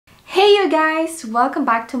Hey you guys! Welcome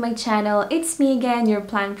back to my channel. It's me again, your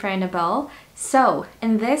plant friend Abel. So,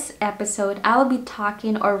 in this episode, I'll be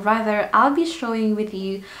talking, or rather, I'll be showing with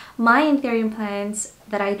you my anthurium plants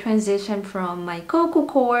that I transitioned from my cocoa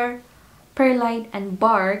core, perlite, and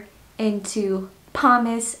bark into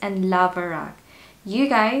pumice and lava rock. You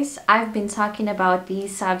guys, I've been talking about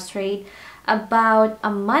these substrate about a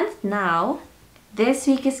month now. This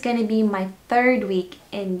week is gonna be my third week,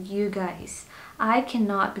 and you guys, I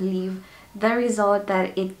cannot believe the result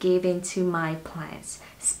that it gave into my plants,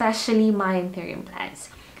 especially my anthurium plants.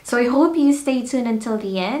 So I hope you stay tuned until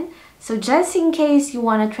the end. So just in case you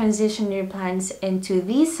want to transition your plants into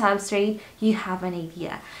these substrate, you have an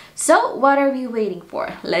idea. So what are we waiting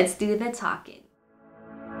for? Let's do the talking.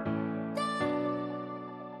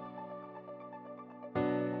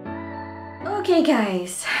 Okay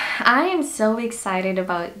guys, I am so excited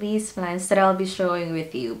about these plants that I'll be showing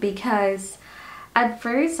with you because at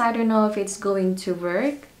first, I don't know if it's going to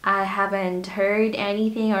work. I haven't heard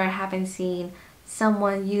anything or I haven't seen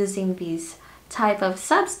someone using this type of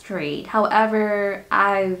substrate. However,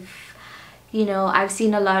 I've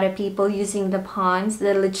seen a lot of people using the ponds, the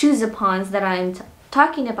lechuza ponds that I'm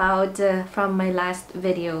talking about from my last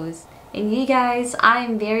videos. And you guys,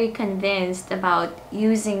 I'm very convinced about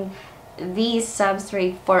using these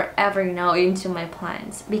substrate forever now into my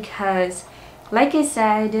plants because, like I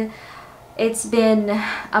said, it's been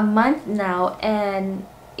a month now and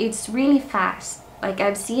it's really fast. Like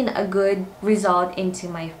I've seen a good result into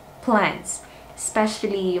my plants,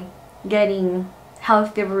 especially getting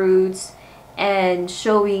healthy roots and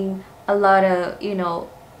showing a lot of,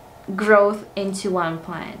 growth into one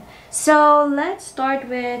plant. So let's start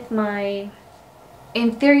with my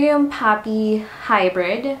Anthurium Poppy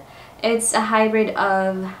hybrid. It's a hybrid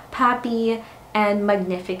of Poppy and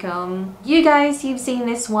Magnificum. You guys, you've seen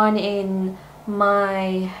this one in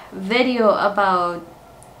my video about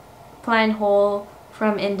plant haul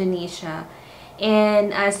from Indonesia,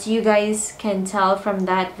 and as you guys can tell from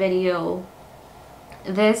that video,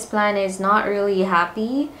 this plant is not really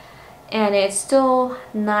happy and it's still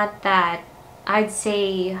not that, I'd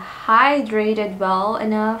say, hydrated well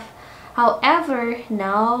enough. However,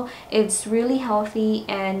 now it's really healthy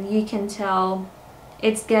and you can tell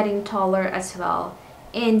it's getting taller as well.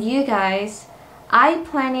 And you guys, I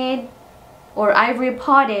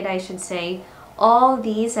repotted, I should say, all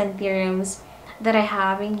these anthuriums that I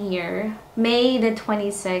have in here May the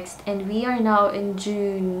 26th, and we are now in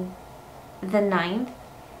June the 9th,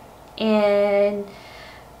 and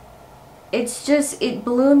it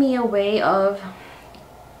blew me away of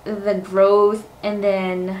the growth and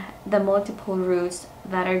then the multiple roots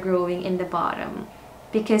that are growing in the bottom,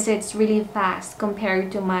 because it's really fast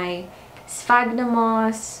compared to my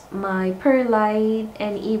sphagnumos, my perlite,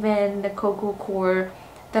 and even the cocoa core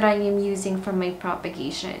that I am using for my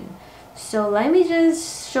propagation. So let me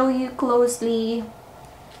just show you closely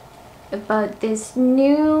about this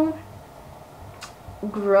new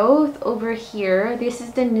growth over here. This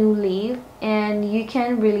is the new leaf, and you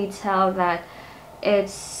can really tell that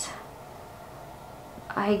it's,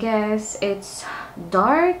 I guess it's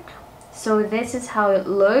dark. So this is how it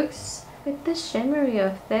looks with the shimmery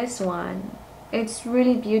of this one. It's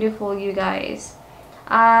really beautiful, you guys.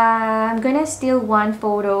 I'm gonna steal one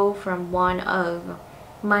photo from one of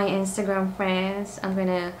my Instagram friends. I'm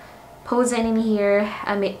gonna post it in here,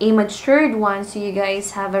 a matured one, so you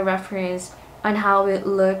guys have a reference on how it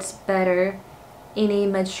looks better in a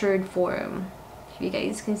matured form. You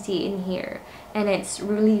guys can see it in here, and it's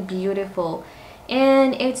really beautiful.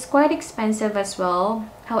 And it's quite expensive as well.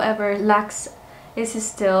 However, Lux is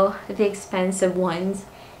still the expensive ones.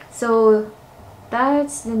 So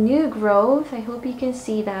that's the new growth. I hope you can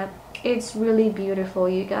see that. It's really beautiful,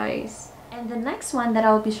 you guys. And the next one that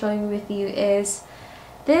I'll be showing with you is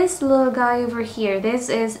this little guy over here. This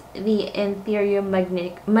is the Anthurium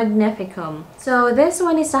Magnificum. So this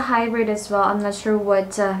one is a hybrid as well. I'm not sure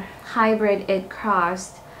what hybrid it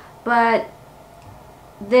crossed, but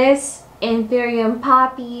this Anthurium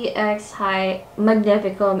Poppy X High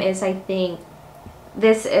Magnificum is, I think,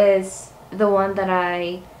 this is the one that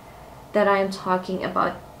I'm talking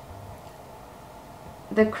about.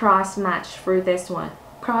 The cross match for this one.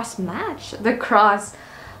 The cross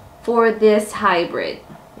for this hybrid.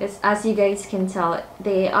 It's, as you guys can tell,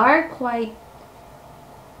 they are quite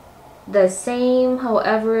the same.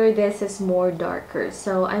 However, this is more darker.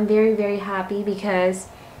 So I'm very happy because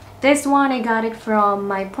this one, I got it from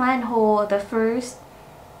my plant haul, the first,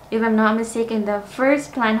 if I'm not mistaken, the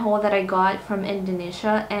first plant haul that I got from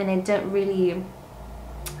Indonesia, and it didn't really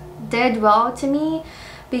did well to me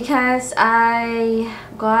because I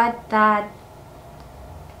got that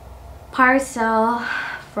parcel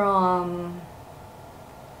from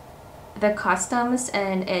the customs,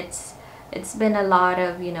 and it's been a lot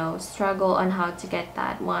of, you know, struggle on how to get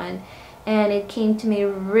that one, and it came to me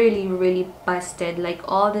really busted. Like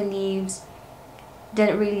all the leaves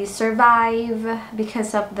didn't really survive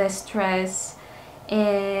because of the stress,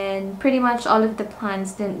 and pretty much all of the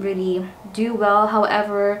plants didn't really do well.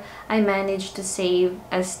 However, I managed to save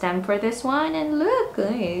a stem for this one, and look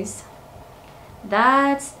guys,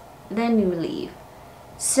 that's the new leaf.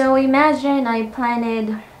 So imagine I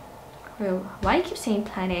planted, why I keep saying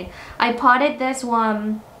planted, I potted this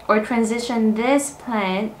one, or transitioned this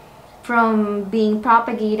plant from being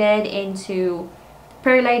propagated into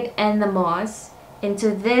perlite and the moss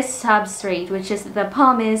into this substrate, which is the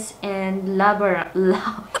pumice and lavera,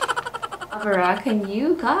 and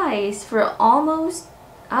you guys, for almost,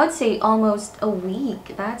 I would say almost a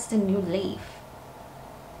week, that's the new leaf.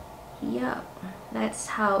 Yep, that's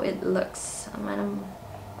how it looks. I'm gonna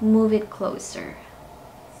move it closer.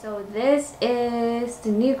 So this is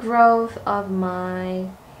the new growth of my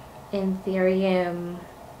Anthurium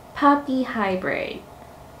puppy hybrid,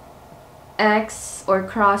 X or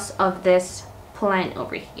cross of this plant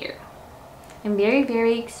over here. I'm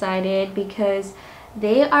very excited because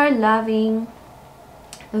they are loving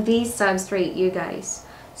these substrate, you guys.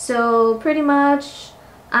 So pretty much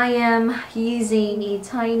I am using a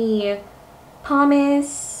tiny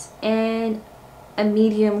pumice and a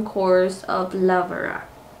medium course of lavera.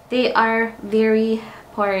 They are very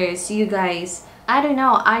porous, you guys. I don't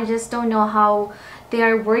know, I just don't know how they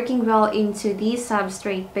are working well into these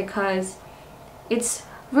substrate because it's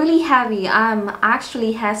really heavy. I'm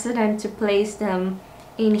actually hesitant to place them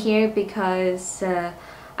in here because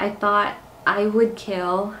I thought I would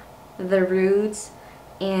kill the roots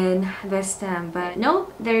and the stem, but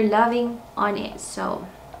nope, they're loving on it, so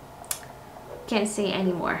can't say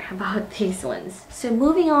any more about these ones. So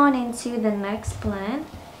moving on into the next plant,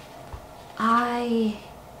 I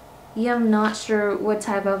am not sure what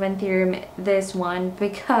type of anthurium this one,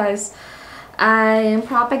 because I am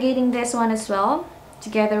propagating this one as well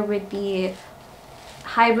together with the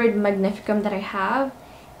hybrid magnificum that I have,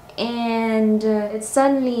 and it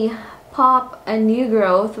suddenly popped a new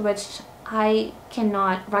growth which I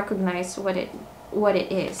cannot recognize what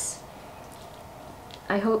it is.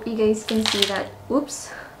 I hope you guys can see that.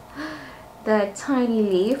 Oops, the tiny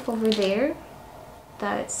leaf over there.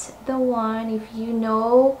 That's the one. If you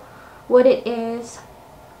know what it is,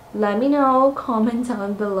 let me know, comment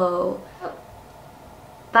down below.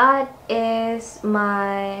 That is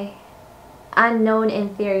my unknown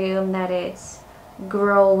anthurium that is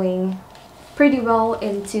growing pretty well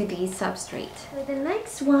into the substrate. So the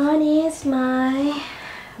next one is my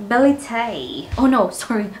Belite. Oh no,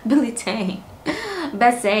 sorry, Belite.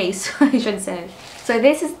 Besse, so I should say. So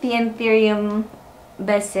this is the Anthurium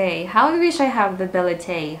Besse. How I wish I have the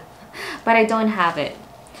Belite, but I don't have it.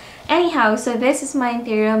 Anyhow, so this is my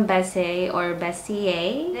Anthurium Besse or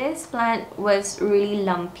Bessie. This plant was really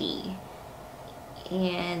lumpy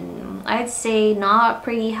and I'd say not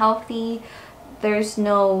pretty healthy. There's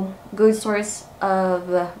no good source of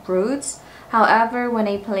roots. However, when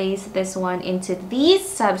I place this one into these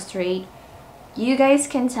substrate, you guys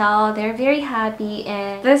can tell they're very happy,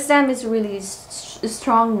 and the stem is really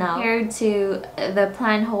strong now compared to the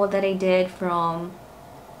plant hole that I did from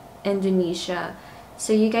Indonesia.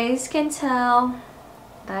 So you guys can tell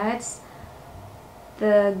that's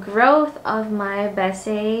the growth of my Besse,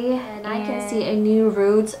 and I can see a new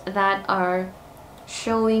roots that are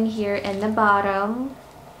showing here in the bottom.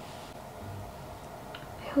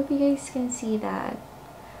 I hope you guys can see that.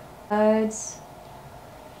 Buds.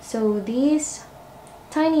 So these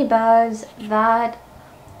tiny buds, that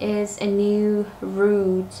is a new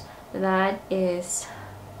root that is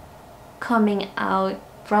coming out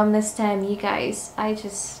from the stem, you guys. I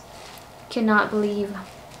just cannot believe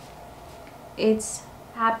it's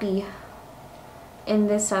happy in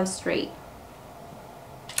this substrate.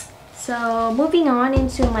 So moving on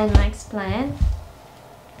into my next plant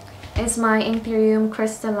is my Anthurium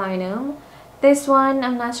crystallinum. This one,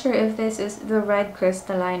 I'm not sure if this is the red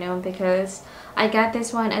crystallinum because I got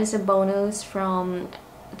this one as a bonus from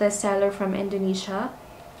the seller from Indonesia.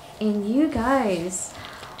 And you guys,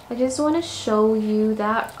 I just want to show you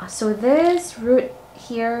that. So this root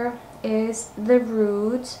here is the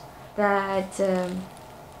root that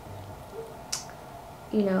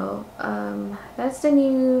you know, that's the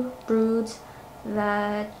new root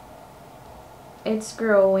that it's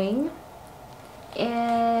growing,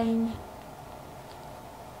 and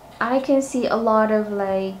I can see a lot of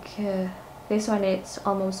like this one, it's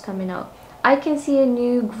almost coming out. I can see a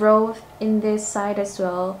new growth in this side as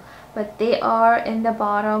well, but they are in the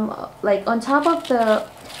bottom, like on top of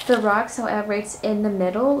the rocks. However, it's in the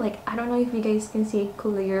middle. Like, I don't know if you guys can see it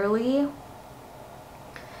clearly.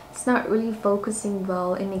 It's not really focusing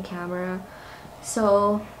well in the camera,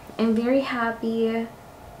 so I'm very happy.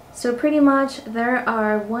 So pretty much there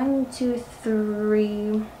are 1, 2,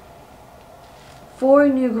 3, 4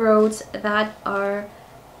 new growths that are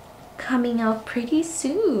coming out pretty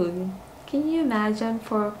soon. Can you imagine,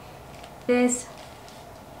 for this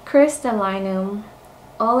crystallinum,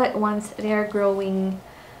 all at once they're growing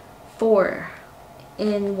 4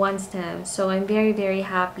 in one stem. So I'm very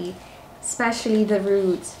happy, especially the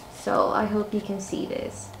roots. So I hope you can see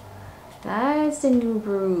this. That's the new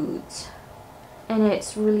root, and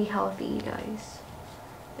it's really healthy, you guys.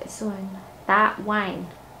 This one, that one.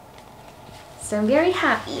 So I'm very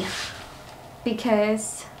happy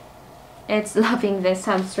because it's loving this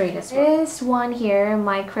substrate as well. This one here,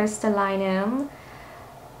 my crystallinum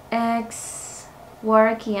X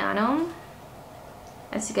Warkianum.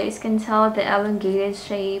 As you guys can tell, the elongated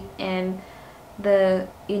shape and the,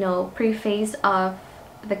 you know, preface of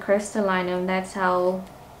the crystallinum, that's how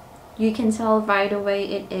you can tell right away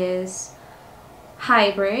it is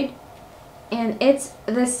hybrid. And it's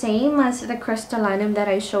the same as the crystallinum that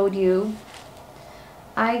I showed you.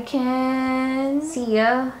 I can see,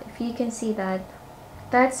 if you can see that,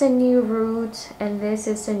 that's a new root, and this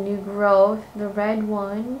is a new growth, the red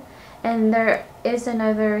one, and there is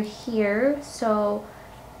another here. So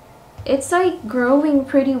it's like growing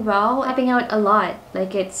pretty well, popping out a lot.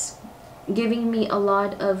 Like, it's giving me a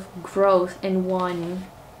lot of growth in one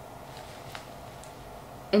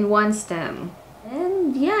stem.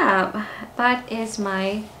 And yeah, that is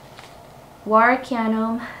my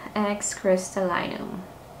Warkianum X crystallinum,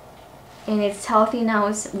 and it's healthy now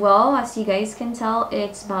as well. As you guys can tell,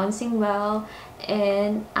 it's bouncing well,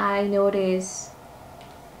 and I notice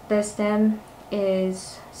the stem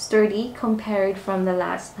is sturdy compared from the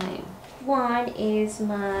last time. One is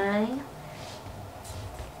my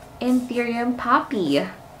Anthurium poppy.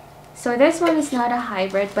 So this one is not a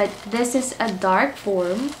hybrid, but this is a dark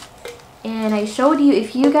form, and I showed you,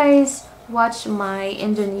 if you guys watch my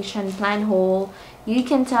Indonesian plant haul, you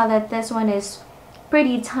can tell that this one is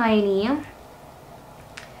pretty tiny,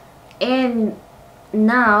 and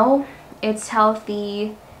now it's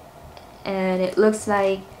healthy, and it looks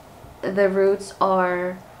like the roots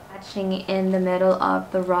are catching in the middle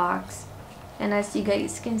of the rocks. And as you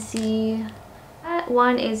guys can see, that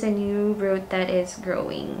one is a new root that is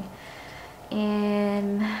growing,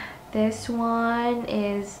 and this one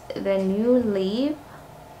is the new leaf.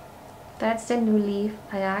 That's the new leaf.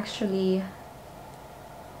 I actually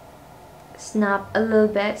snap a little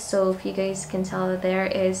bit, so if you guys can tell, there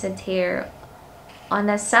is a tear on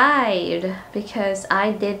the side because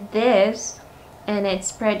I did this and it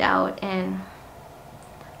spread out, and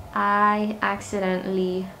I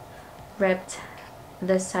accidentally ripped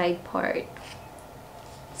the side part.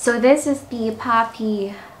 So this is the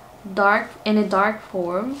poppy in a dark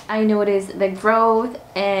form. I noticed the growth,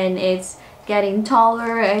 and it's getting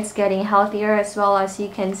taller, it's getting healthier as well. As you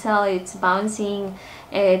can tell, it's bouncing,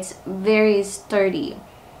 it's very sturdy.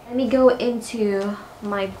 Let me go into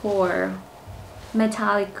my poor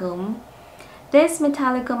metallicum. This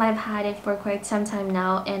metallicum, I've had it for quite some time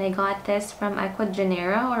now, and I got this from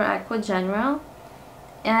Aquagenera,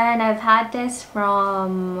 and I've had this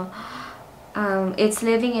from it's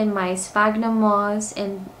living in my sphagnum moss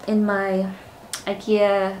and in my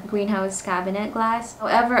IKEA greenhouse cabinet glass.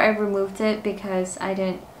 However, I removed it because I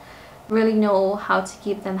didn't really know how to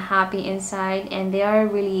keep them happy inside, and they are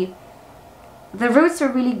really, the roots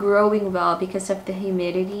are really growing well because of the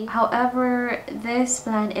humidity. However, this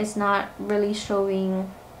plant is not really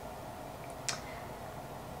showing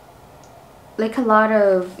like a lot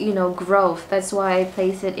of, you know, growth. That's why I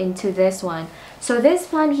placed it into this one. So this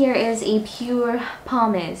plant here is a pure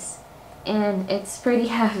pumice, and it's pretty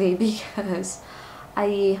heavy because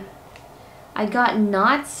I got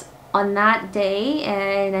nuts on that day,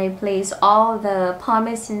 and I placed all the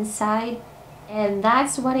pumice inside, and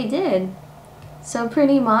that's what I did. So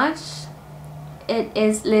pretty much it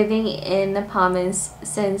is living in the pumice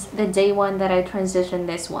since the day one that I transitioned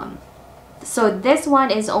this one. So this one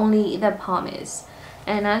is only the pumice,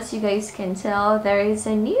 and as you guys can tell, there is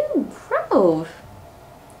a new growth.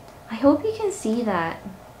 I hope you can see that.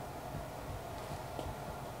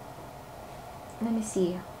 Let me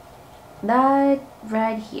see. That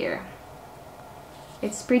red here,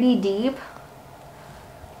 it's pretty deep.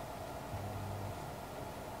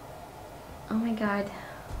 Oh my god,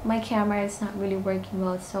 my camera is not really working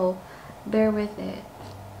well, so bear with it.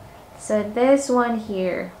 So this one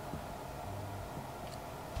here,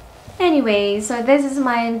 Anyway, so this is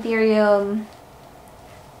my Anthurium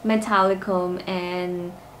metallicum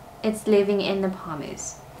and it's living in the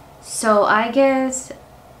pumice. So I guess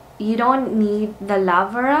you don't need the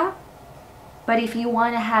lavara, but if you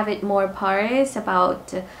want to have it more porous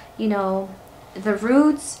about, you know, the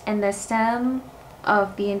roots and the stem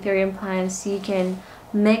of the Anthurium plants, you can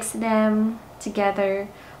mix them together,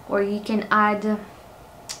 or you can add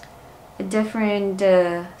a different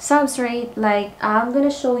substrate. Like I'm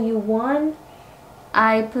gonna show you one.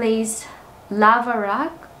 I placed lava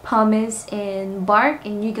rock, pumice, and bark,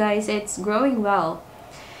 and you guys, it's growing well.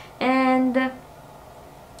 And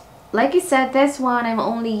like I said, this one I'm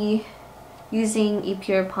only using a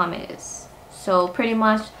pure pumice. So pretty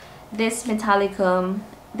much this metallicum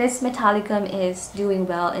is doing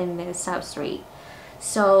well in this substrate.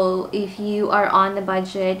 So if you are on the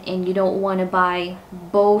budget and you don't want to buy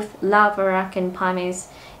both lava rock and pumice,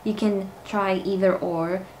 you can try either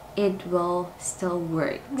or. It will still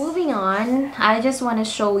work. Moving on, I just want to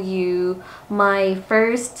show you my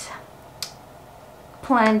first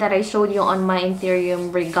plant that I showed you on my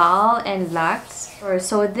Anthurium regal and lux.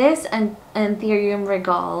 So this Anthurium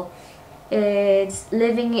regal, it's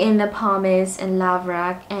living in the pumice and lava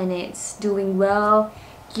rock, and it's doing well.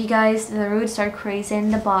 You guys, the roots are crazy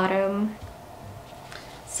in the bottom.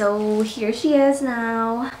 So here she is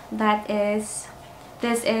now. This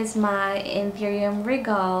is my Anthurium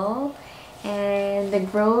regal, and the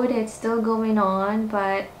growth is still going on,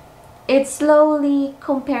 but it's slowly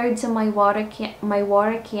compared to my water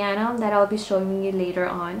canum that I'll be showing you later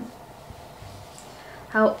on.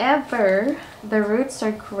 However, the roots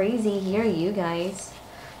are crazy here, you guys.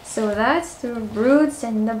 So that's the roots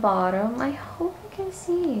in the bottom. I hope you can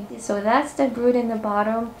see. So that's the root in the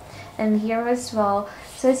bottom, and here as well.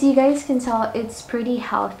 So as you guys can tell, it's pretty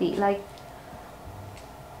healthy. Like,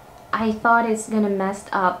 I thought it's gonna mess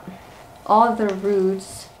up all the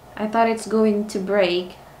roots. I thought it's going to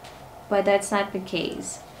break, but that's not the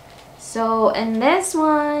case. So, and this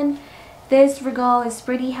one, this regal is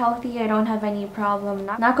pretty healthy. I don't have any problem.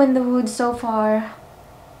 Knock on the wood so far.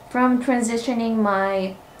 From transitioning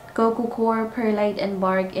my coco core, perlite, and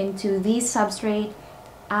bark into these substrate,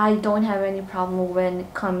 I don't have any problem when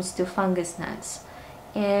it comes to fungus gnats,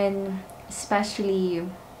 and especially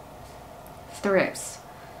thrips.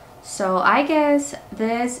 So I guess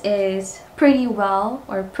this is pretty well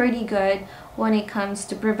or pretty good when it comes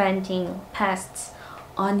to preventing pests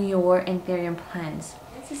on your Anthurium plants.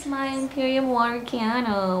 This is my Anthurium water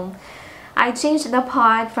canum. I changed the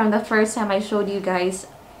pot from the first time I showed you guys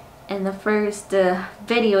in the first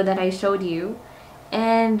video that I showed you,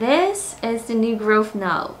 and this is the new growth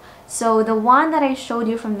now. So the one that I showed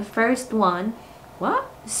you from the first one, what?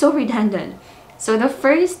 So redundant. So the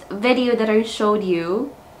first video that I showed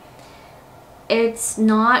you, it's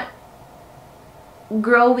not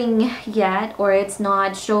growing yet, or it's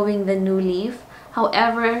not showing the new leaf.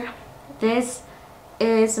 However, this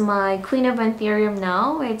is my Queen of Anthurium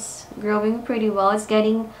now. It's growing pretty well. It's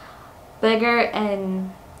getting bigger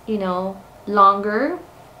and, you know, longer.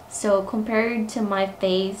 So compared to my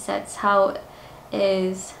face, that's how it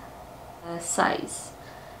is size.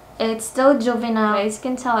 It's still juvenile. As you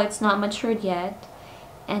can tell, it's not matured yet,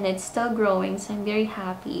 and it's still growing, so I'm very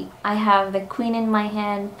happy. I have the queen in my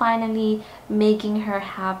hand, finally making her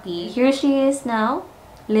happy. Here she is now,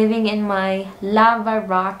 living in my lava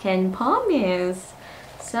rock and pumice.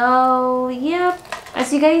 So yep,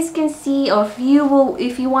 as you guys can see, or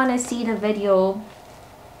if you want to see the video,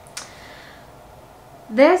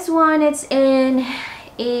 this one, it's in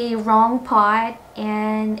a wrong pot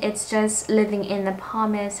and it's just living in the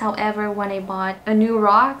pumice. However, when I bought a new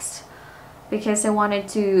rocks, because I wanted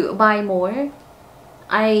to buy more,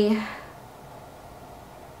 I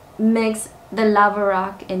mixed the lava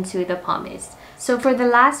rock into the pumice. So for the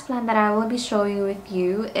last plant that I will be showing with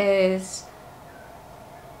you is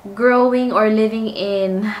growing or living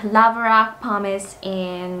in lava rock, pumice,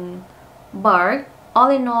 and bark. All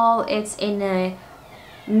in all, it's in a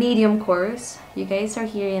medium course. You guys are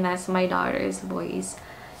hearing that's my daughter's voice.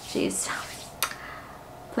 She's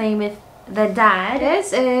playing with the dad.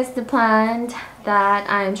 This is the plant that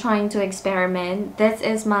I'm trying to experiment. This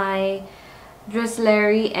is my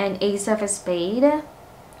Drusleri and Ace of a Spade,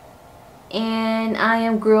 and I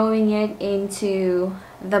am growing it into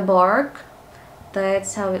the bark.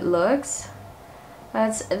 That's how it looks.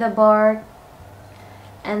 That's the bark,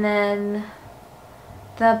 and then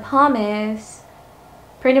the pumice.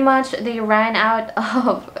 Pretty much they ran out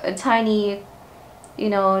of a tiny,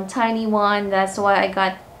 tiny one. That's why I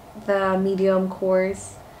got the medium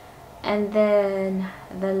course. And then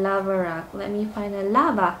the lava rock. Let me find a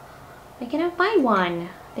lava. I cannot find one.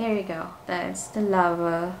 There you go. That's the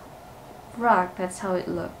lava rock. That's how it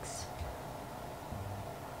looks.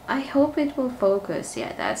 I hope it will focus.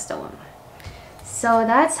 Yeah, that's the one. So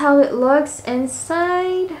that's how it looks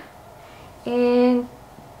inside. And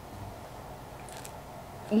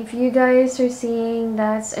if you guys are seeing,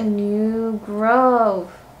 that's a new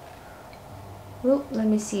growth. Well, let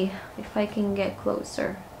me see if I can get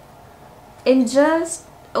closer. In just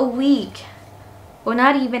a week, well,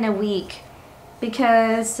 not even a week,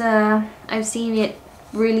 because I've seen it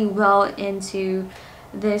really well into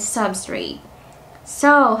this substrate.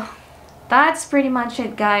 So that's pretty much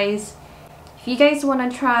it, guys. If you guys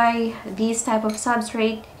want to try these type of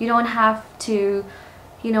substrate, you don't have to,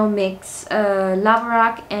 you know, mix lava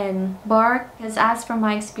rock and bark, because as from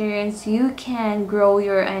my experience, you can grow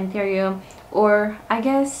your anthurium, or I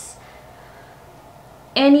guess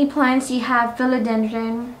any plants you have,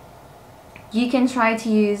 philodendron, you can try to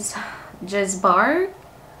use just bark.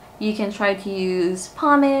 You can try to use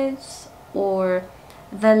pumice or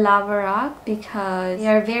the lava rock, because they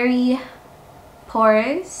are very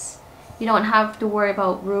porous. You don't have to worry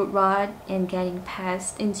about root rot and getting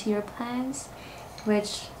pests into your plants,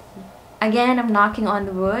 which again, I'm knocking on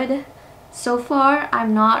the wood. So far,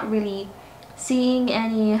 I'm not really seeing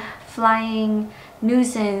any flying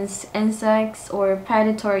nuisance insects or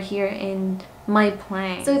predator here in my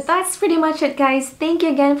plants. So that's pretty much it, guys. Thank you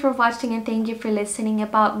again for watching, and thank you for listening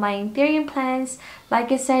about my anthurium plants.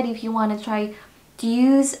 Like I said, if you want to try to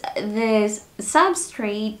use this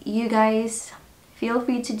substrate, you guys feel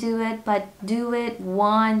free to do it, but do it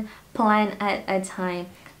one plant at a time,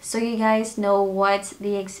 so you guys know what's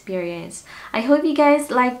the experience. I hope you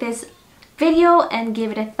guys like this video and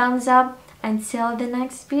give it a thumbs up. Until the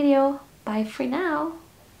next video, bye for now.